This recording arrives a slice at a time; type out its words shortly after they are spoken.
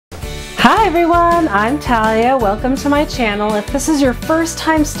Hi everyone, I'm Talia. Welcome to my channel. If this is your first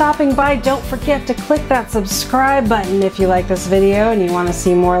time stopping by, don't forget to click that subscribe button if you like this video and you want to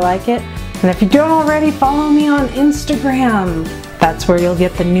see more like it. And if you don't already, follow me on Instagram. That's where you'll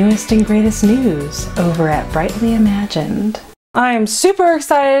get the newest and greatest news over at Brightly Imagined. I am super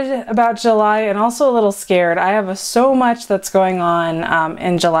excited about July and also a little scared. I have so much that's going on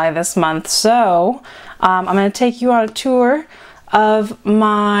in July this month. So I'm going to take you on a tour of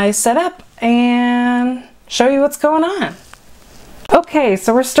my setup and show you what's going on. Okay,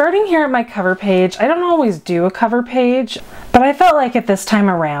 so we're starting here at my cover page. I don't always do a cover page, but I felt like it this time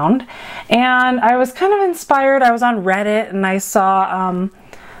around. And I was kind of inspired. I was on Reddit and I saw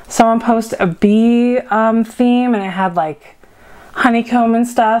someone post a bee theme, and it had like honeycomb and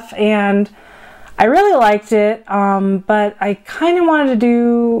stuff, and I really liked it, but I kind of wanted to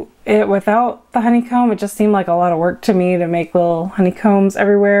do it without the honeycomb. It just seemed like a lot of work to me to make little honeycombs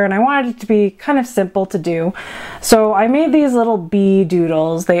everywhere, and I wanted it to be kind of simple to do. So I made these little bee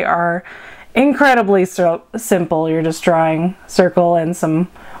doodles. They are incredibly simple. You're just drawing a circle and some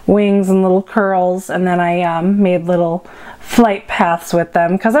wings and little curls, and then I made little flight paths with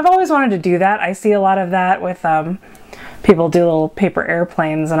them because I've always wanted to do that. I see a lot of that with people do little paper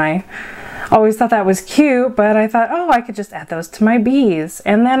airplanes, and I always thought that was cute, but I thought, oh, I could just add those to my bees.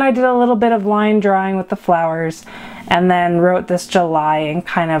 And then I did a little bit of line drawing with the flowers, and then wrote this July in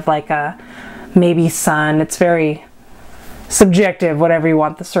kind of like a maybe sun. It's very subjective, whatever you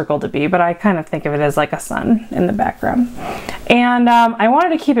want the circle to be, but I kind of think of it as like a sun in the background. And I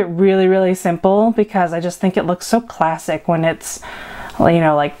wanted to keep it really, really simple because I just think it looks so classic when it's, you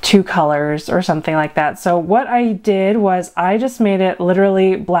know, like two colors or something like that. So what I did was I just made it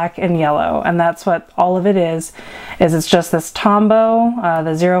literally black and yellow, and that's what all of it is it's just this Tombow,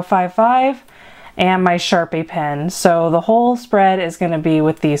 the 055, and my Sharpie pen. So the whole spread is going to be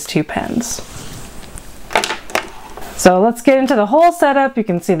with these two pens. So let's get into the whole setup. You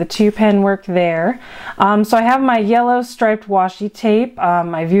can see the two pen work there. So I have my yellow striped washi tape.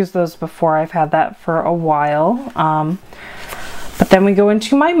 I've used those before. I've had that for a while. But then we go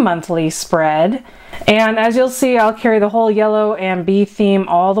into my monthly spread, and as you'll see, I'll carry the whole yellow and bee theme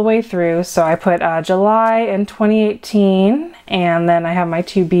all the way through. So I put July in 2018, and then I have my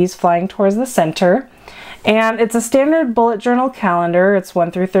two bees flying towards the center. And it's a standard bullet journal calendar. It's 1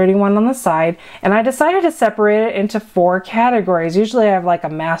 through 31 on the side, and I decided to separate it into 4 categories. Usually I have like a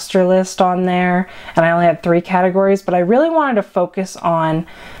master list on there, and I only had 3 categories, but I really wanted to focus on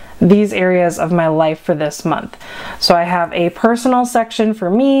these areas of my life for this month. So I have a personal section for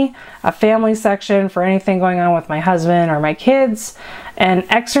me, a family section for anything going on with my husband or my kids, an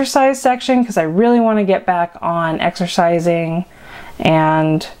exercise section because I really want to get back on exercising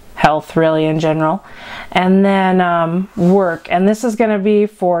and health really in general, and then work, and this is going to be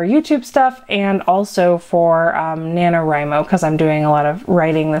for YouTube stuff and also for NaNoWriMo because I'm doing a lot of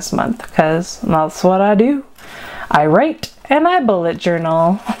writing this month because that's what I do. I write and I bullet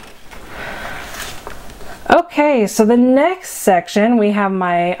journal. Okay, so the next section we have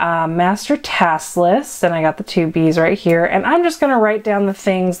my master task list, and I got the 2 bees right here, and I'm just going to write down the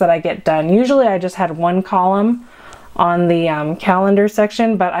things that I get done. Usually I just had 1 column on the calendar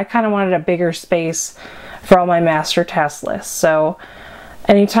section, but I kind of wanted a bigger space for all my master task lists. So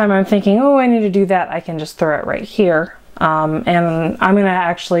anytime I'm thinking, oh, I need to do that, I can just throw it right here. And I'm going to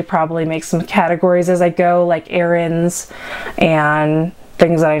actually probably make some categories as I go, like errands and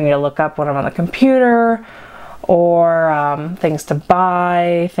things that I need to look up when I'm on the computer, or things to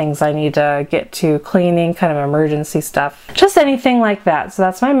buy, things I need to get to cleaning, kind of emergency stuff, just anything like that. So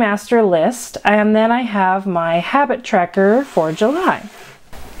that's my master list, and then I have my habit tracker for July.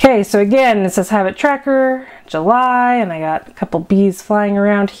 Okay, so again, it says habit tracker July, and I got a couple bees flying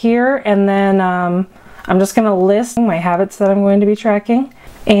around here, and then I'm just going to list my habits that I'm going to be tracking.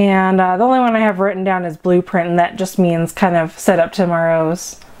 And the only one I have written down is blueprint, and that just means kind of set up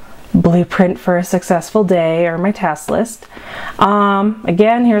tomorrow's blueprint for a successful day, or my task list.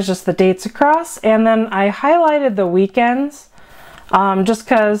 Again, here's just the dates across, and then I highlighted the weekends just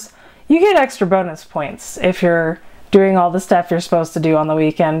because you get extra bonus points if you're doing all the stuff you're supposed to do on the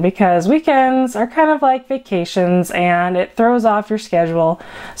weekend, because weekends are kind of like vacations and it throws off your schedule.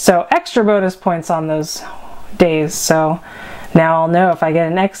 So extra bonus points on those days. So now I'll know if I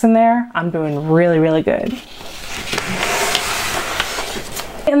get an X in there, I'm doing really, really good.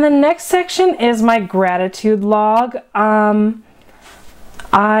 And the next section is my gratitude log.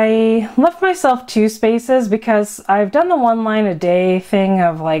 I left myself 2 spaces because I've done the 1 line a day thing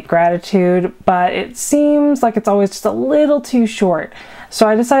of like gratitude, but it seems like it's always just a little too short. So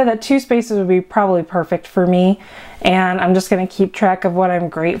I decided that 2 spaces would be probably perfect for me. and I'm just going to keep track of what I'm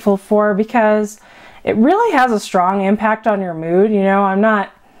grateful for, because it really has a strong impact on your mood. You know, I'm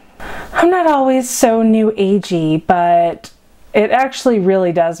not always so new agey, but it actually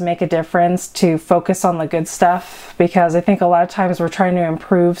really does make a difference to focus on the good stuff, because I think a lot of times we're trying to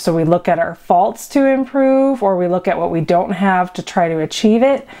improve, so we look at our faults to improve, or we look at what we don't have to try to achieve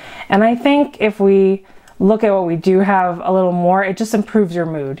it. And I think if we look at what we do have a little more, it just improves your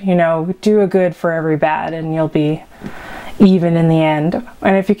mood. You know, do a good for every bad and you'll be even in the end.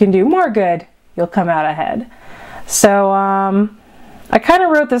 And if you can do more good, you'll come out ahead. So I kind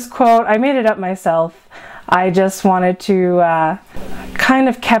of wrote this quote. I made it up myself. I just wanted to kind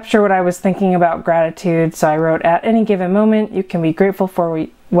of capture what I was thinking about gratitude. So I wrote, at any given moment, you can be grateful for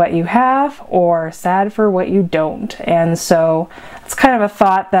what you have or sad for what you don't. And so it's kind of a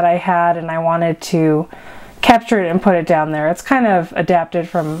thought that I had, and I wanted to capture it and put it down there. It's kind of adapted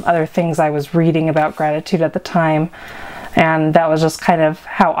from other things I was reading about gratitude at the time. And that was just kind of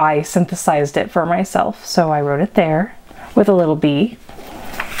how I synthesized it for myself. So I wrote it there with a little B.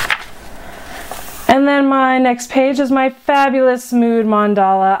 And then my next page is my fabulous mood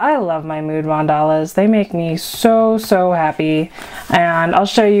mandala. I love my mood mandalas. They make me so, so happy. And I'll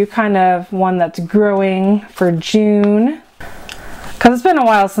show you kind of one that's growing for June, because it's been a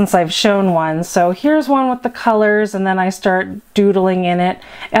while since I've shown one. So here's one with the colors, and then I start doodling in it.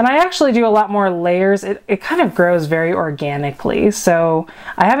 And I actually do a lot more layers. It kind of grows very organically. So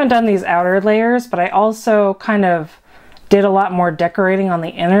I haven't done these outer layers, but I also kind of did a lot more decorating on the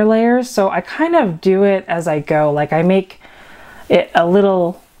inner layers. So I kind of do it as I go. Like I make it a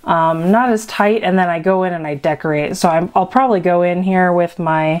little not as tight, and then I go in and I decorate. So I'll probably go in here with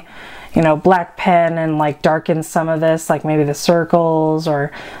my, you know, black pen and like darken some of this, like maybe the circles,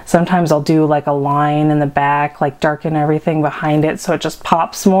 or sometimes I'll do like a line in the back, like darken everything behind it so it just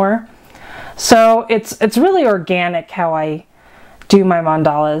pops more. So it's really organic how I do my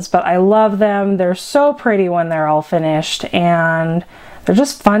mandalas, but I love them. They're so pretty when they're all finished, and they're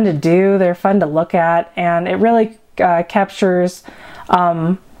just fun to do. They're fun to look at, and it really captures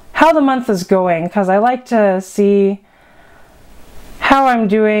how the month is going, because I like to see how I'm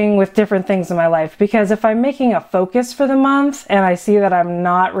doing with different things in my life. Because if I'm making a focus for the month and I see that I'm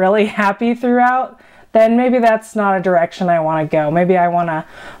not really happy throughout, then maybe that's not a direction I want to go. Maybe I want to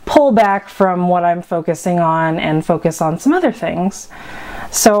pull back from what I'm focusing on and focus on some other things.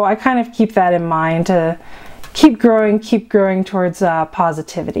 So I kind of keep that in mind to keep growing towards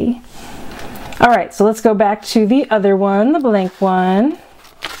positivity. All right, so let's go back to the other one, the blank one.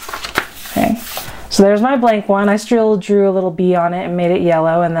 Okay, so there's my blank one. I still drew a little bee on it and made it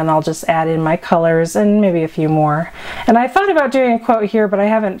yellow, and then I'll just add in my colors and maybe a few more. And I thought about doing a quote here, but I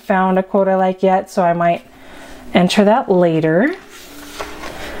haven't found a quote I like yet, so I might enter that later.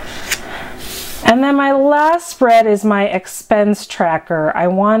 And then my last spread is my expense tracker. I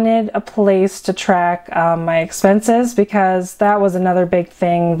wanted a place to track my expenses, because that was another big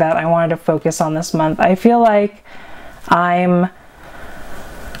thing that I wanted to focus on this month. I feel like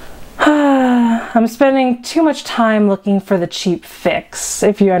I'm spending too much time looking for the cheap fix,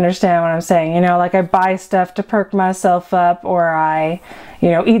 if you understand what I'm saying. You know, like I buy stuff to perk myself up, or I, you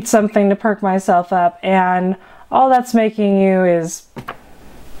know, eat something to perk myself up, and all that's making you is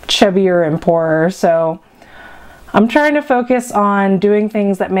chubbier and poorer. So I'm trying to focus on doing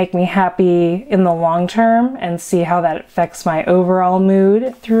things that make me happy in the long term and see how that affects my overall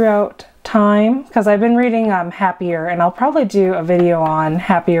mood throughout time, because I've been reading Happier, and I'll probably do a video on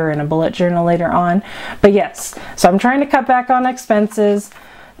Happier in a bullet journal later on. But yes, so I'm trying to cut back on expenses,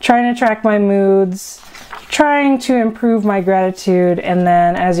 trying to track my moods, trying to improve my gratitude, and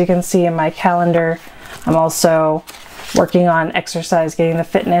then as you can see in my calendar, I'm also working on exercise, getting the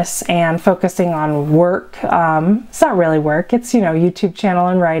fitness, and focusing on work. It's not really work, it's, you know, YouTube channel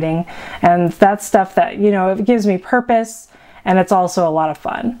and writing, and that's stuff that, you know, it gives me purpose, and it's also a lot of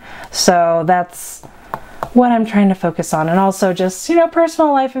fun. So that's what I'm trying to focus on. And also just, you know,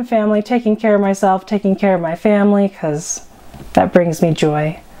 personal life and family, taking care of myself, taking care of my family, because that brings me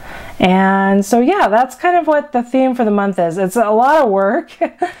joy. And so yeah, that's kind of what the theme for the month is. It's a lot of work.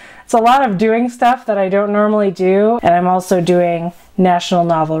 It's a lot of doing stuff that I don't normally do. And I'm also doing National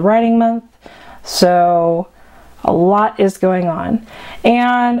Novel Writing Month. So a lot is going on.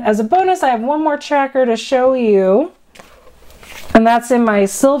 And as a bonus, I have one more tracker to show you. And that's in my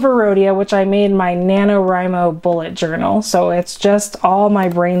Silver Rhodia, which I made my NaNoWriMo bullet journal. So it's just all my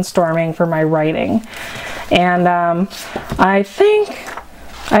brainstorming for my writing. And I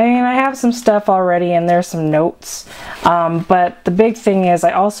have some stuff already, and there's some notes. But the big thing is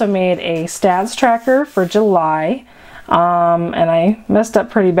I also made a stats tracker for July. And I messed up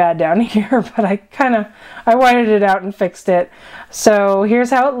pretty bad down here, but I whited it out and fixed it. So here's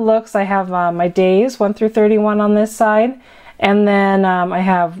how it looks. I have my days 1 through 31 on this side, and then I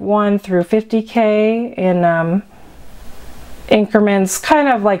have 1 through 50K in increments, kind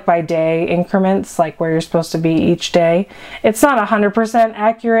of like by day increments, like where you're supposed to be each day. It's not 100%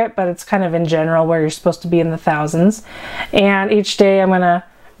 accurate, but it's kind of in general where you're supposed to be in the thousands. And each day I'm going to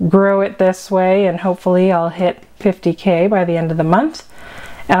grow it this way, and hopefully I'll hit 50K by the end of the month.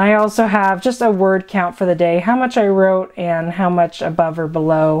 And I also have just a word count for the day, how much I wrote and how much above or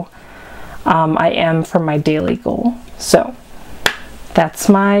below I am for my daily goal. So that's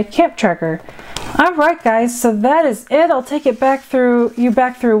my camp tracker. Alright guys, so that is it. I'll take it back through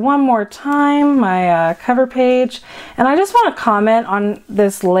one more time, my cover page. And I just want to comment on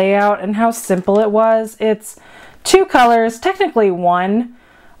this layout and how simple it was. It's 2 colors, technically 1,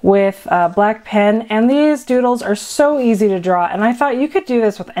 with black pen, and these doodles are so easy to draw. And I thought you could do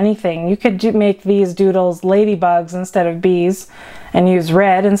this with anything. You could make these doodles ladybugs instead of bees and use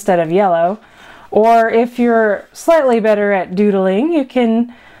red instead of yellow. Or if you're slightly better at doodling, you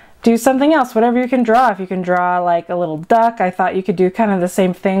can do something else, whatever you can draw. If you can draw like a little duck, I thought you could do kind of the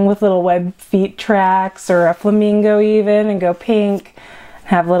same thing with little web feet tracks, or a flamingo even, and go pink,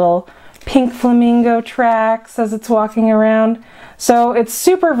 have little pink flamingo tracks as it's walking around. So it's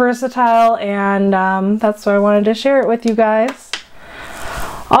super versatile, and that's why I wanted to share it with you guys.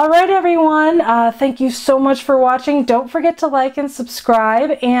 Alright everyone, thank you so much for watching. Don't forget to like and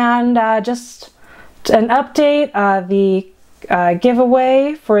subscribe, and just an update, the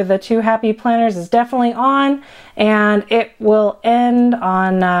giveaway for the 2 happy planners is definitely on, and it will end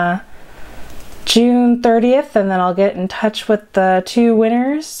on June 30th, and then I'll get in touch with the 2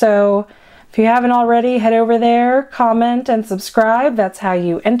 winners. So if you haven't already, head over there, comment and subscribe. That's how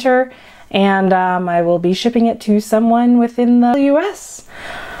you enter, and I will be shipping it to someone within the US.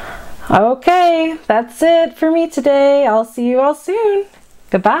 Okay, that's it for me today. I'll see you all soon.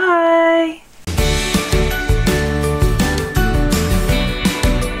 Goodbye.